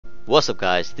What's up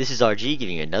guys, this is RG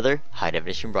giving you another high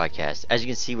definition broadcast. As you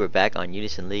can see, we're back on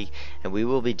Unison League and we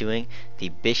will be doing the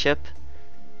Bishop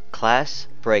class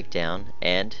breakdown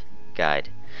and guide.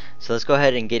 So let's go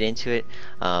ahead and get into it.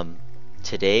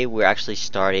 Today we're actually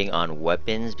starting on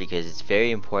weapons because it's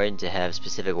very important to have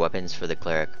specific weapons for the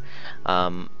cleric.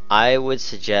 I would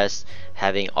suggest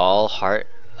having all Heart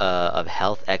of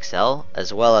Health XL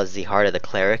as well as the Heart of the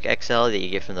Cleric XL that you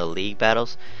get from the League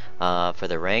battles for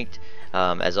the ranked.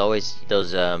 As always,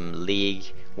 those league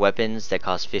weapons that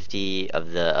cost 50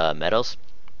 of the medals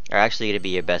are actually going to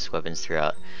be your best weapons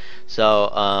throughout.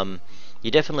 So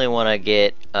you definitely want to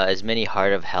get as many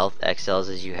Heart of Health XLs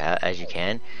as you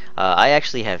can. I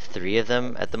actually have 3 of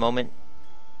them at the moment,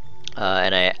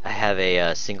 and I have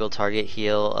a single target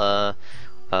heal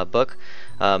book.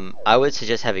 I would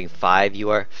suggest having 5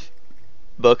 UR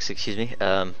books, excuse me,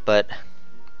 but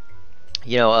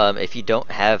you know, if you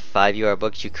don't have 5 UR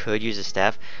books, you could use a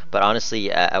staff, but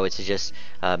honestly, I would suggest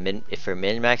for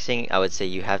min-maxing, I would say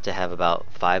you have to have about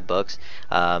 5 books.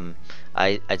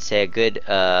 I'd say a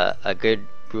good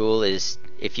rule is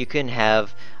if you can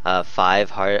have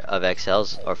 5 Heart of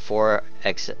XLs or 4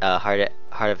 Heart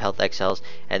of Health XLs,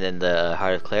 and then the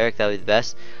Heart of Cleric, that would be the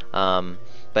best.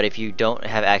 But if you don't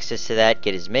have access to that,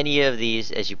 get as many of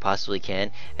these as you possibly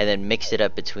can, and then mix it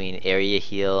up between area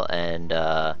heal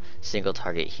and single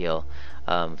target heal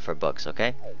for books,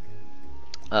 okay?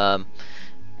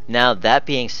 Now that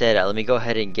being said, let me go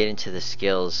ahead and get into the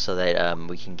skills so that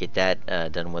we can get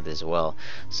that done with as well.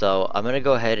 So I'm going to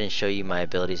go ahead and show you my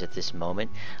abilities at this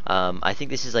moment. I think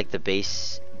this is like the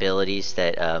base abilities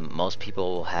that most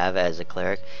people will have as a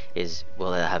cleric.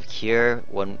 Will have cure,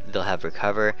 they'll have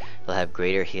recover, they'll have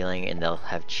greater healing, and they'll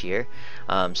have cheer.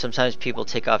 Sometimes people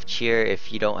take off cheer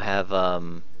if you don't have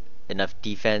enough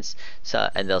defense,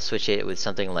 and they'll switch it with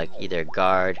something like either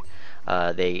guard.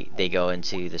 They go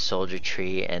into the soldier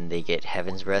tree and they get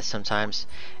Heaven's Breath sometimes,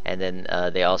 and then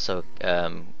they also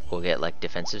will get like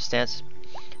defensive stance.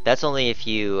 That's only if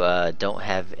you don't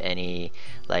have any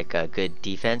good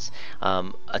defense.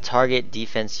 A target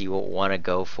defense you will want to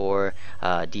go for,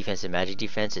 defense and magic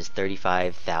defense, is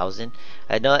 35,000.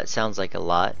 I know that sounds like a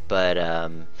lot, but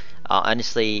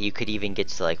honestly you could even get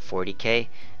to like 40k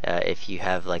if you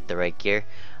have like the right gear.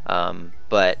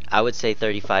 But I would say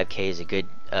 35k is a good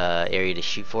area to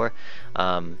shoot for,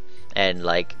 and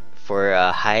like for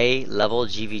a high level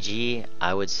GVG,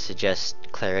 I would suggest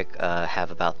cleric have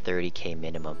about 30k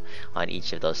minimum on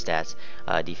each of those stats,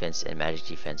 defense and magic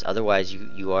defense. Otherwise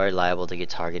you are liable to get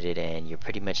targeted and you're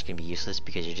pretty much going to be useless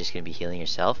because you're just going to be healing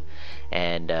yourself,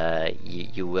 and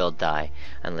you will die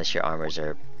unless your armors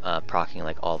are proccing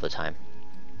like all the time.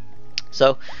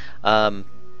 So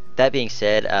that being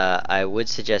said, I would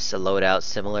suggest a loadout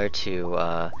similar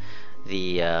to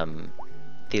the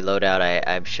loadout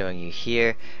I'm showing you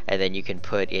here, and then you can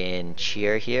put in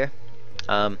cheer here.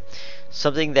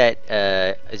 Something that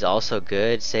is also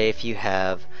good, say if you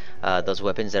have those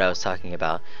weapons that I was talking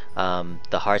about,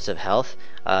 the Hearts of Health,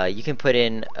 you can put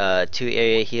in 2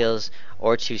 area heals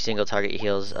or 2 single target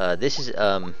heals. This is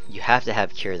you have to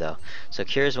have cure though. So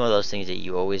cure is one of those things that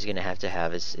you always gonna have to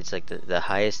have. It's like the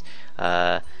highest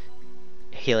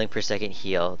healing per second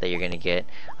heal that you're gonna get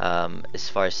as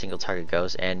far as single target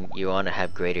goes, and you want to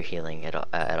have greater healing at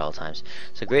all times.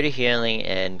 So greater healing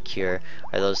and cure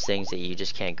are those things that you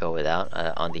just can't go without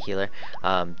on the healer.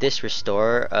 This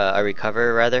restore or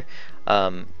recover rather,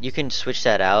 you can switch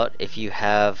that out if you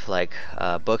have like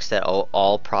books that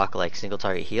all proc like single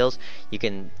target heals. You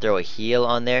can throw a heal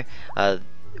on there,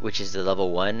 which is the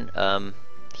level 1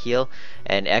 heal,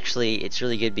 and actually it's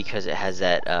really good because it has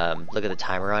that look at the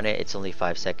timer on it, it's only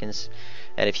 5 seconds,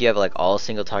 and if you have like all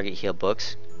single target heal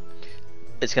books,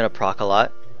 it's gonna proc a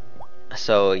lot,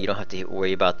 so you don't have to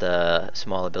worry about the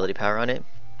small ability power on it.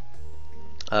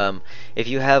 If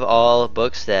you have all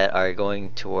books that are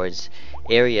going towards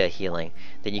area healing,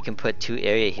 then you can put 2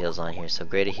 area heals on here, so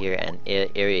greater heal and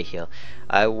area heal.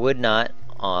 I would not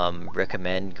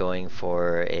recommend going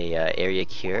for a area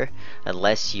cure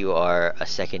unless you are a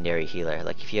secondary healer.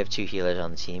 Like if you have 2 healers on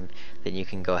the team, then you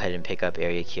can go ahead and pick up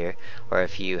area cure, or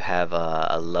if you have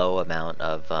a low amount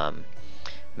of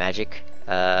magic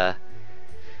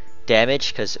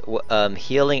damage, because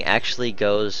healing actually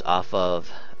goes off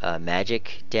of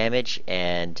magic damage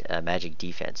and magic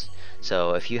defense.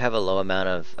 So if you have a low amount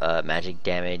of magic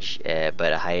damage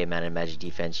but a high amount of magic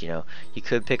defense, you know, you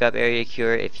could pick up area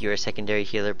cure if you're a secondary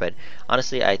healer, but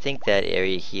honestly I think that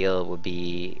area heal would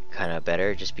be kind of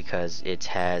better just because it's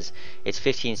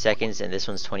 15 seconds and this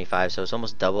one's 25, so it's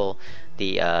almost double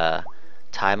the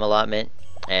time allotment,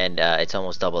 and it's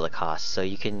almost double the cost, so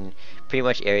you can pretty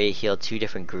much area heal 2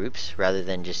 different groups rather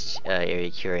than just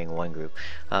area curing 1 group.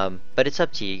 But it's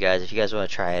up to you guys. If you guys want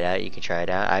to try it out, you can try it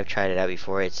out. I've tried it out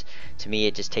before. To me,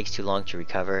 it just takes too long to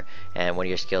recover, and one of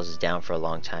your skills is down for a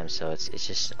long time, so it's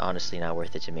just honestly not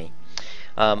worth it to me.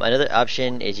 Another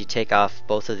option is you take off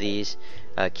both of these,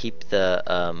 keep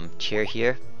the cheer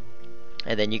here,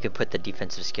 and then you could put the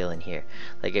defensive skill in here.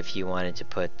 Like if you wanted to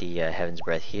put the Heaven's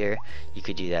Breath here, you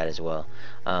could do that as well.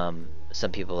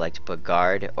 Some people like to put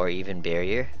guard or even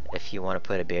barrier if you want to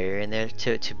put a barrier in there.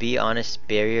 To be honest,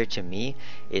 barrier to me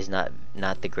is not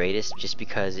the greatest, just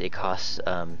because it costs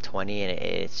 20 and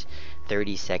it's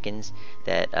 30 seconds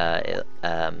that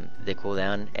the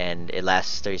cooldown, and it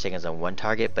lasts 30 seconds on one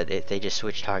target. But if they just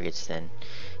switch targets, then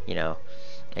you know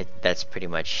that's pretty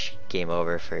much game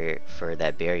over for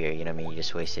that barrier. You know what I mean? You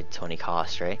just wasted 20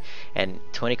 cost, right? And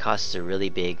 20 cost is a really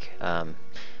big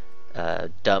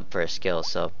dump for a skill.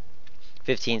 So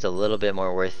 15 is a little bit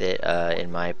more worth it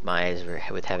in my eyes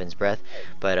with Heaven's Breath.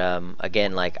 But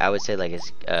again, like I would say, like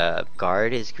it's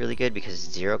guard is really good because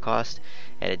it's 0 cost,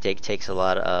 and it takes a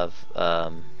lot of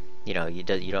you know, you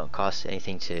don't cost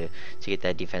anything to get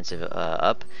that defensive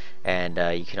up, and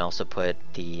you can also put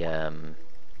the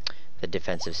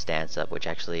defensive stance up, which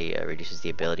actually reduces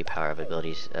the ability power of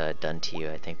abilities done to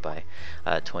you, I think by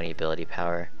 20 ability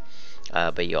power.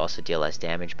 But you also deal less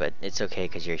damage, but it's okay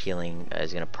because your healing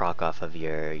is going to proc off of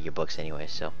your books anyway.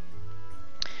 So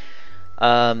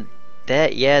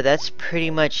that's pretty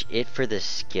much it for the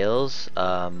skills.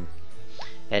 And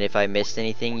if I missed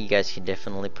anything, you guys can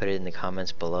definitely put it in the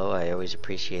comments below. I always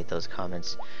appreciate those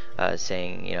comments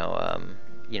saying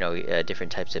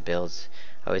different types of builds.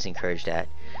 I always encourage that.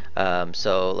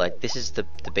 So like this is the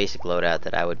basic loadout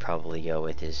that I would probably go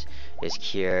with is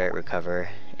cure, recover,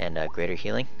 and greater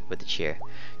healing with the cheer,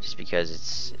 just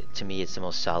because to me it's the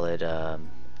most solid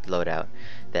loadout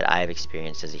that I've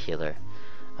experienced as a healer.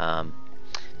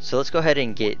 So let's go ahead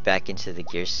and get back into the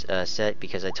gear set,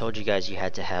 because I told you guys you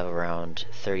had to have around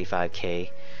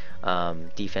 35k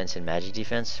defense and magic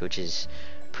defense, which is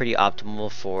pretty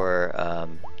optimal for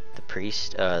the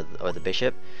priest or the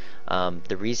bishop.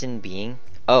 The reason being,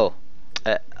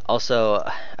 also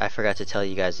I forgot to tell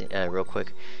you guys real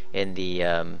quick in the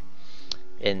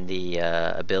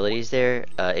abilities there,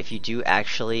 if you do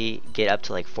actually get up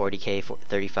to like 40k,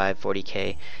 35,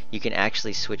 40k, you can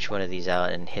actually switch one of these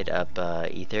out and hit up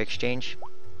Ether Exchange,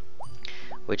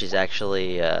 which is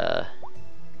actually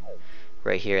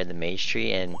right here in the mage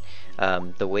tree. And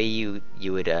the way you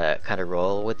would kind of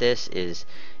roll with this is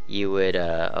you would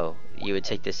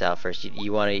take this out first.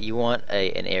 You want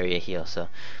an area heal, so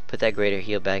put that greater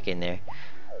heal back in there.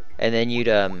 And then you'd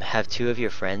have 2 of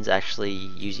your friends actually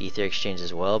use Ether Exchange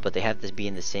as well, but they have to be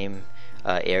in the same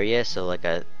area, so like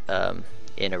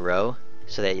in a row,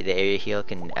 so that the area heal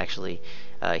can actually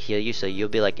heal you. So you'll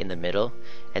be like in the middle,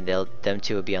 and them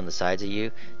 2 will be on the sides of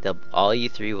you. All you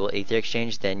 3 will Ether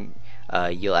Exchange, then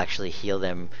you'll actually heal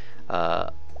them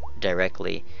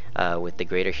directly with the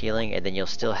greater healing, and then you'll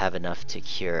still have enough to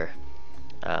cure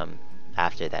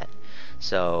after that.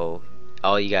 So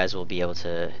all you guys will be able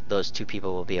to, those 2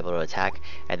 people will be able to attack,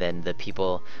 and then the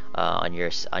people on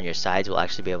your sides will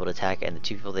actually be able to attack, and the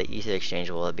 2 people that Ether Exchange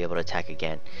will be able to attack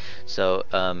again. So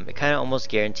it kind of almost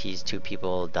guarantees 2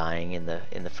 people dying in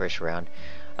the first round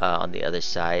on the other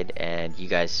side, and you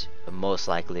guys most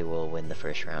likely will win the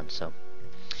first round. So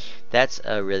that's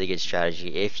a really good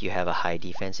strategy if you have a high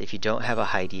defense. If you don't have a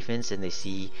high defense and they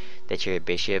see that you're a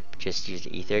bishop, just use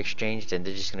the Ether Exchange, then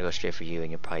they're just gonna go straight for you and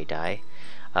you'll probably die.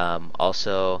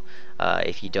 Also,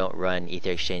 if you don't run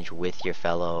Ether Exchange with your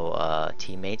fellow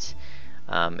teammates,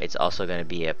 it's also going to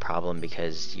be a problem,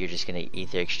 because you're just going to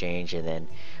Ether Exchange and then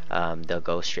they'll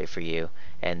go straight for you,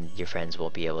 and your friends will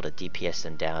be able to DPS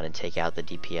them down and take out the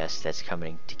DPS that's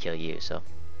coming to kill you. So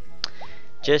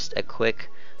just a quick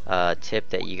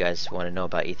tip that you guys want to know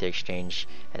about Ether Exchange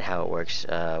and how it works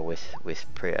with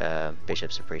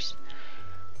bishops or priests.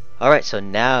 Alright, so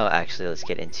now actually let's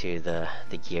get into the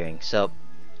gearing. So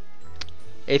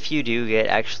if you do get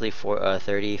actually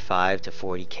 35 to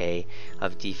 40k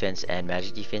of defense and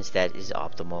magic defense, that is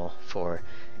optimal for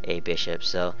a bishop.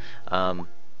 So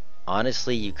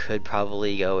honestly, you could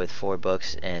probably go with 4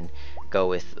 books and go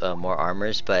with more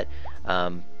armors, but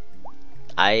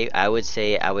I would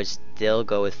say I would still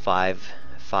go with 5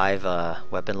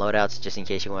 weapon loadouts, just in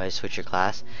case you want to switch your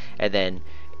class, and then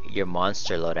your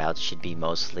monster loadouts should be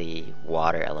mostly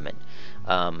water element.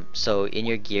 So in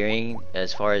your gearing,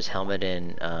 as far as helmet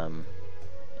and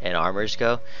armors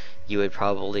go, you would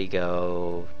probably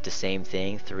go the same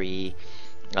thing: 3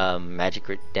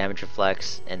 magic damage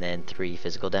reflex, and then 3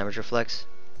 physical damage reflex.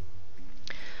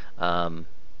 And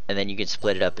and then you can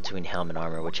split it up between helm and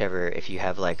armor, whichever. If you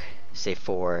have like say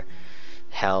 4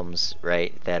 helms,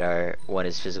 right, that are, one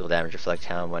is physical damage reflect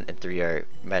helm, one and 3 are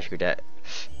magical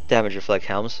damage reflect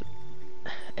helms,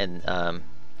 and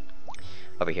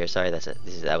over here, sorry, that's it.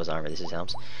 That was armor. This is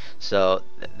helms. So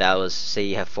that was, say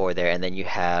you have 4 there, and then you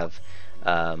have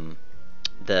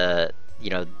the,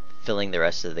 filling the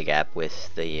rest of the gap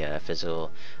with the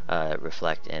physical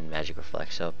reflect and magic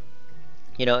reflect. So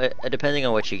depending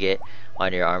on what you get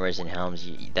on your armors and helms,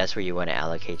 that's where you want to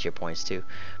allocate your points to.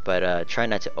 But try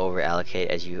not to over allocate,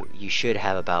 as you should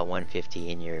have about 150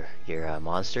 in your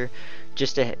monster,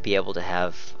 just to be able to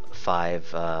have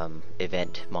 5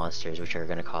 event monsters, which are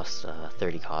going to cost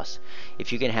 30 costs.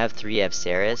 If you can have 3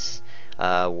 Avsaris,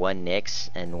 1 Nyx,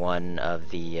 and 1 of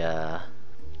the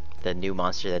new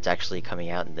monster that's actually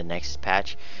coming out in the next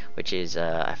patch, which is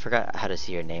I forgot how to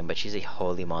see her name, but she's a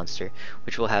holy monster,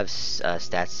 which will have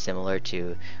stats similar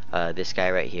to this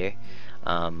guy right here,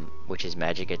 which is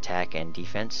magic attack and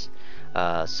defense.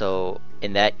 So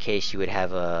in that case, you would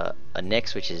have a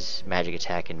Nyx, which is magic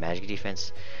attack and magic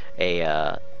defense,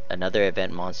 another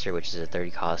event monster, which is a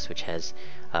 30 cost, which has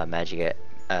magic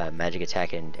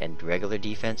attack and regular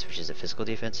defense, which is a physical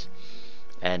defense,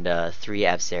 and 3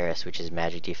 Avsaris, which is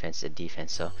magic defense and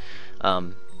defense. So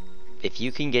if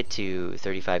you can get to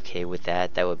 35k with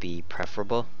that, that would be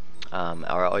preferable.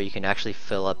 Or you can actually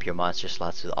fill up your monster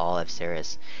slots with all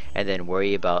Avsaris, and then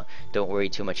don't worry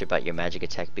too much about your magic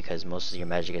attack, because most of your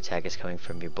magic attack is coming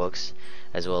from your books,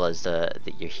 as well as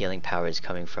your healing power is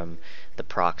coming from the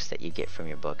procs that you get from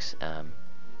your books.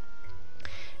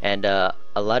 And a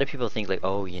lot of people think like,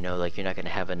 oh, like you're not gonna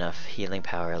have enough healing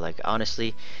power. Like,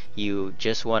 honestly, you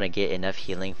just want to get enough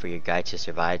healing for your guy to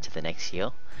survive to the next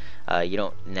heal. You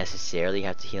don't necessarily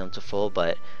have to heal him to full,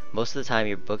 but most of the time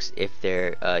your books, if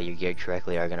they're you're geared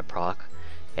correctly, are gonna proc,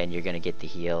 and you're gonna get the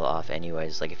heal off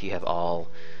anyways. Like if you have all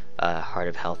Heart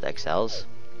of Health XLs,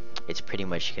 it's pretty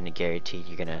much gonna guarantee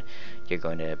you're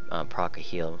going to proc a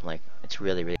heal. Like, it's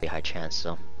really high chance.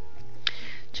 So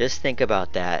just think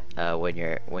about that when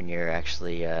you're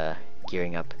actually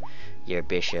gearing up your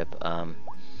bishop.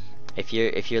 If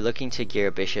you're looking to gear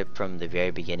a bishop from the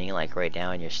very beginning, like right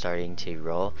now, and you're starting to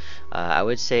roll, I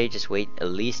would say just wait at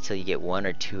least till you get 1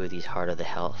 or 2 of these Heart of the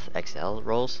Health XL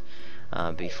rolls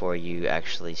before you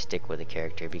actually stick with a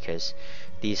character, because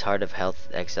these Heart of Health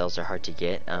XLs are hard to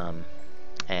get.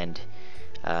 And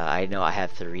I know I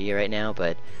have 3 right now,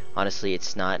 but honestly,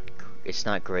 it's not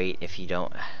great if you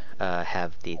don't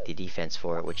have the defense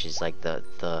for it, which is like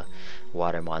the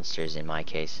water monsters in my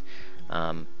case.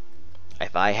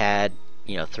 If I had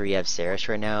 3 Avsaris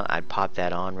right now, I'd pop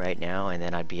that on right now, and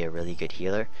then I'd be a really good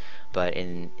healer. But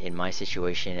in my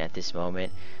situation at this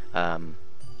moment,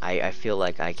 I feel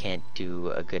like I can't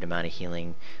do a good amount of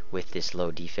healing with this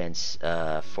low defense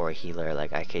for a healer.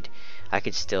 Like I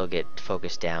could still get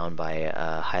focused down by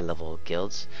high level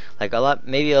guilds. Like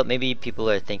maybe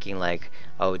people are thinking like,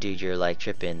 oh dude, you're like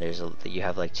tripping. You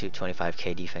have like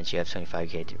 25k defense, you have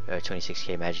 25k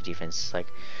 26k magic defense. Like,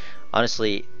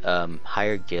 honestly,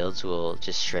 higher guilds will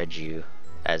just shred you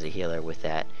as a healer with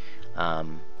that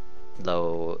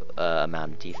low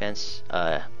amount of defense.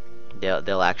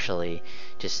 They'll actually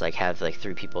just like have like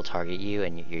 3 people target you,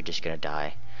 and you're just gonna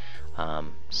die.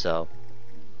 So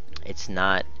it's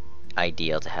not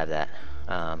ideal to have that,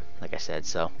 like I said.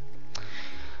 So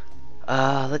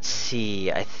let's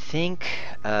see, I think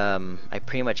I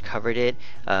pretty much covered it.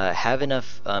 Have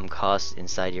enough cost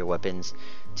inside your weapons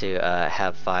to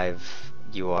have 5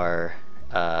 UR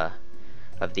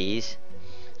of these.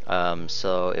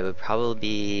 So it would probably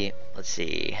be, let's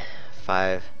see,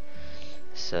 5.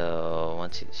 So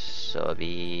it'd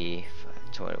be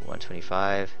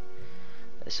 125.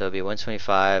 So it'd be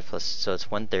 125 plus, so it's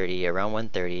 130, around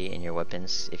 130 in your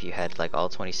weapons if you had like all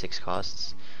 26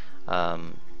 costs.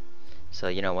 So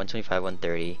 125,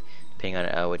 130, depending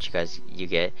on what you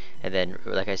get. And then,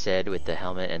 like I said, with the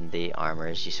helmet and the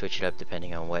armors, you switch it up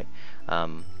depending on what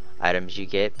items you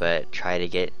get, but try to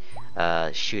get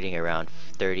shooting around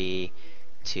 30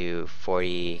 to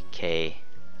 40k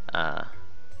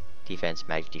defense,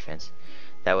 magic defense.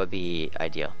 That would be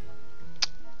ideal.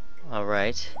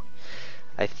 Alright,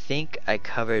 I think I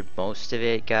covered most of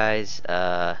it, guys.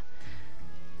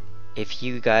 If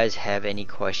you guys have any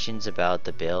questions about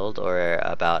the build or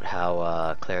about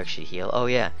how clerics should heal, oh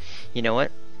yeah, you know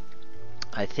what,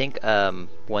 I think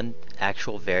one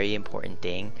actual very important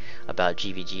thing about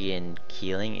GVG and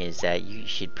healing is that you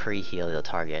should pre-heal the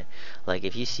target. Like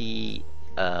if you see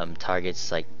targets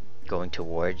like going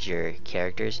towards your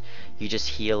characters, you just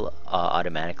heal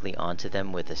automatically onto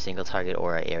them with a single target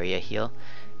or an area heal,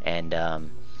 and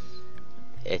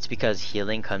it's because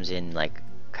healing comes in like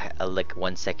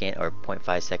 1 second or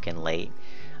 0.5 second late.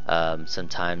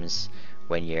 Sometimes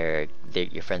when your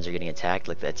friends are getting attacked,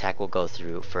 like the attack will go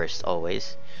through first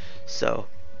always. So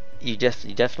you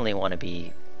definitely want to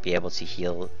be able to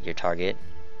heal your target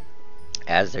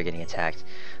as they're getting attacked.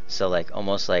 So like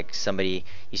almost like somebody,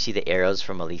 you see the arrows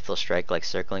from a lethal strike like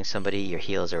circling somebody, your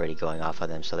heal is already going off on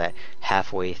them, so that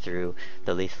halfway through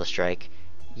the lethal strike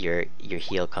your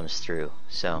heal comes through.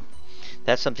 So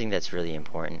that's something that's really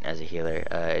important as a healer.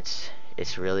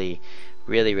 It's really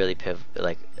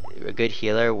like a good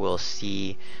healer will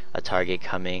see a target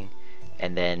coming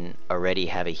and then already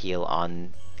have a heal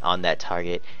on that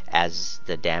target as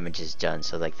the damage is done.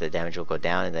 So like the damage will go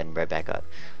down and then right back up.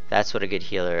 That's what a good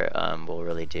healer will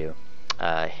really do.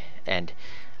 And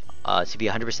to be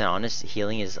 100% honest,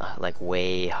 healing is like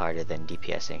way harder than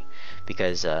DPSing,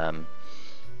 because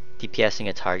DPSing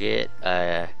a target,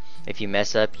 if you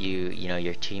mess up, you know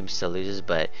your team still loses.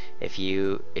 But if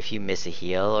you miss a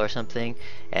heal or something,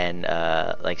 and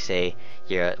like say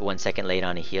you're 1 second late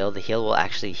on a heal, the heal will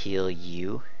actually heal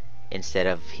you instead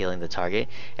of healing the target,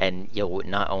 and you'll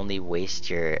not only waste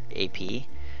your AP,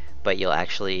 but you'll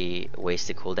actually waste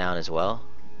the cooldown as well.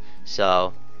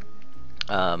 So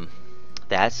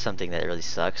that's something that really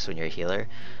sucks when you're a healer.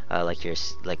 Like you're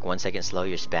like 1 second slow,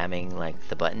 you're spamming like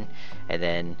the button, and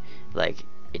then like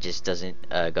it just doesn't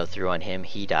go through on him,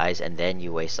 he dies, and then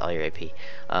you waste all your AP.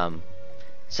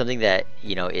 Something that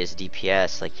is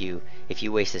DPS, like if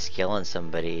you waste a skill on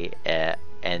somebody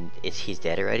and he's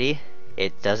dead already,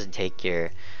 it doesn't take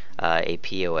your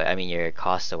AP away, I mean your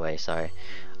cost away, sorry.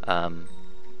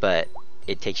 But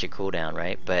it takes your cooldown,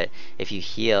 right? But if you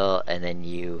heal and then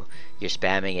you're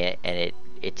spamming it and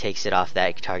it takes it off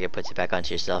that target, puts it back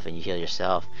onto yourself, and you heal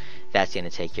yourself, that's gonna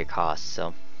take your cost.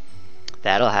 So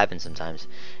that'll happen sometimes,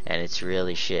 and it's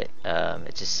really shit.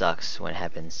 It just sucks when it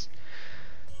happens.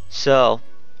 So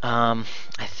I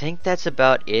think that's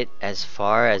about it as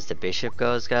far as the bishop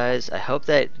goes, guys. I hope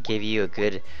that gave you a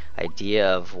good idea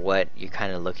of what you're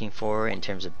kind of looking for in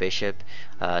terms of bishop,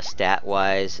 stat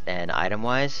wise and item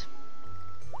wise,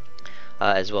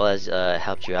 as well as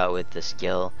helped you out with the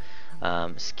skills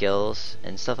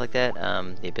and stuff like that,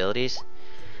 the abilities.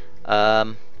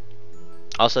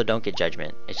 Also, don't get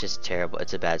judgment. It's just terrible.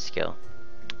 It's a bad skill,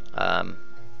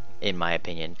 in my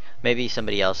opinion. Maybe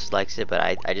somebody else likes it, but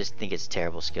I just think it's a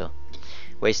terrible skill.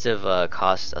 Waste of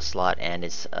cost, a slot, and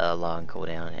it's a long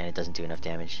cooldown, and it doesn't do enough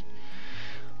damage.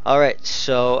 Alright,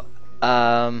 so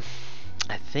I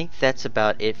think that's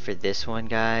about it for this one,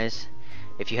 guys.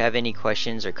 If you have any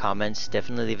questions or comments,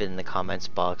 definitely leave it in the comments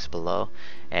box below,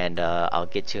 and I'll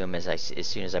get to them as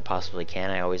soon as I possibly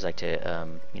can. I always like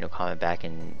to comment back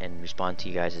and respond to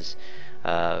you guys'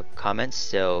 comments,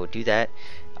 so do that.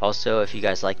 Also, if you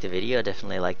guys like the video,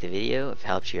 definitely like the video if it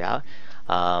helps you out.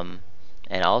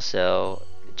 And also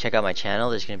check out my channel.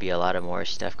 There's going to be a lot of more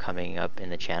stuff coming up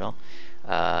in the channel,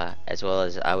 as well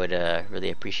as I would really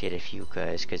appreciate if you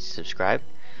guys could subscribe.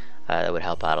 That would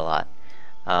help out a lot.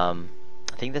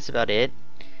 I think that's about it.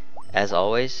 As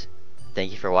always,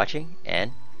 thank you for watching,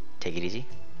 and take it easy.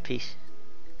 Peace.